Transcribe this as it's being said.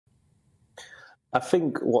I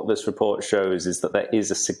think what this report shows is that there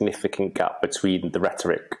is a significant gap between the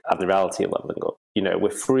rhetoric and the reality of levelling up. You know, we're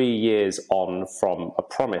 3 years on from a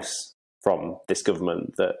promise from this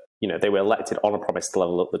government that, you know, they were elected on a promise to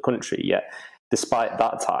level up the country. Yet, despite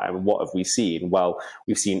that time, what have we seen? Well,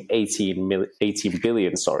 we've seen 18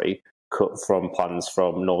 billion, cut from plans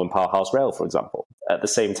from Northern Powerhouse Rail, for example. At the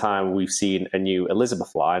same time, we've seen a new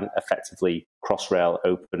Elizabeth line, effectively Crossrail,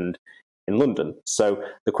 opened in London. So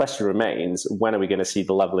the question remains, when are we going to see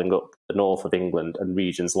the levelling up the north of England and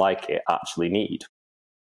regions like it actually need?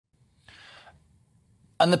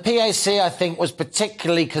 And the PAC, I think, was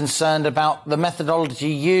particularly concerned about the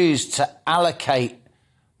methodology used to allocate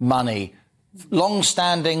money.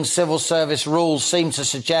 Long-standing civil service rules seem to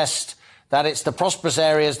suggest that it's the prosperous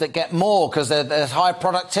areas that get more because there's high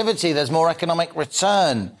productivity, there's more economic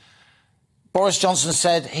return. Boris Johnson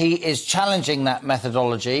said he is challenging that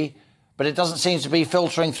methodology, but it doesn't seem to be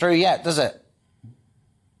filtering through yet, does it?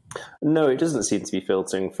 No, it doesn't seem to be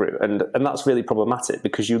filtering through. And that's really problematic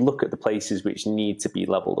because you look at the places which need to be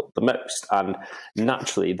levelled up the most. And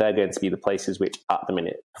naturally, they're going to be the places which at the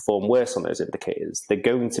minute perform worse on those indicators. They're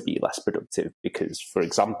going to be less productive because, for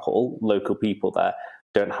example, local people there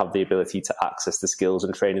don't have the ability to access the skills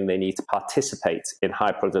and training they need to participate in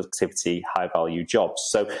high productivity, high value jobs.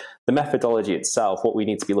 So the methodology itself, what we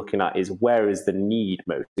need to be looking at is where is the need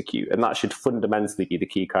most acute? And that should fundamentally be the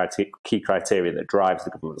key criteria that drives the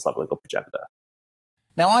government's levelling up agenda.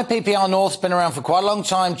 Now, IPPR North's been around for quite a long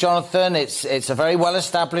time, Jonathan. It's a very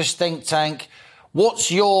well-established think tank.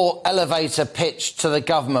 What's your elevator pitch to the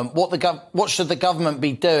government? What should the government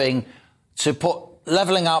be doing to put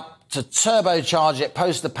levelling up, to turbocharge it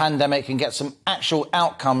post the pandemic and get some actual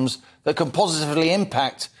outcomes that can positively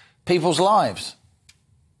impact people's lives?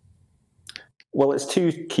 Well, it's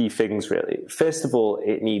two key things, really. First of all,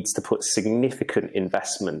 it needs to put significant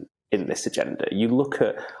investment in this agenda. You look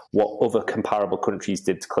at what other comparable countries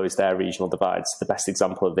did to close their regional divides. The best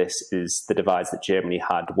example of this is the divides that Germany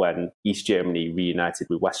had when East Germany reunited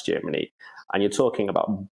with West Germany. And you're talking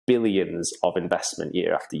about billions of investment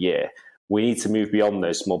year after year. We need to move beyond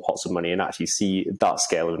those small pots of money and actually see that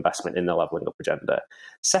scale of investment in the levelling up agenda.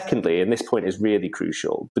 Secondly, and this point is really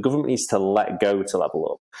crucial, the government needs to let go to level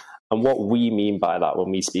up. And what we mean by that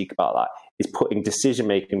when we speak about that is putting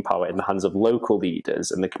decision-making power in the hands of local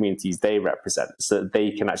leaders and the communities they represent so that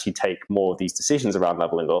they can actually take more of these decisions around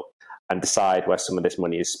levelling up and decide where some of this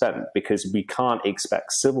money is spent, because we can't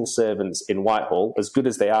expect civil servants in Whitehall, as good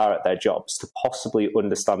as they are at their jobs, to possibly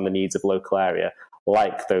understand the needs of local area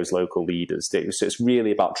like those local leaders do. So it's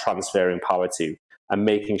really about transferring power to and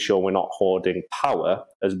making sure we're not hoarding power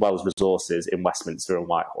as well as resources in Westminster and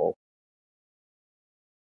Whitehall.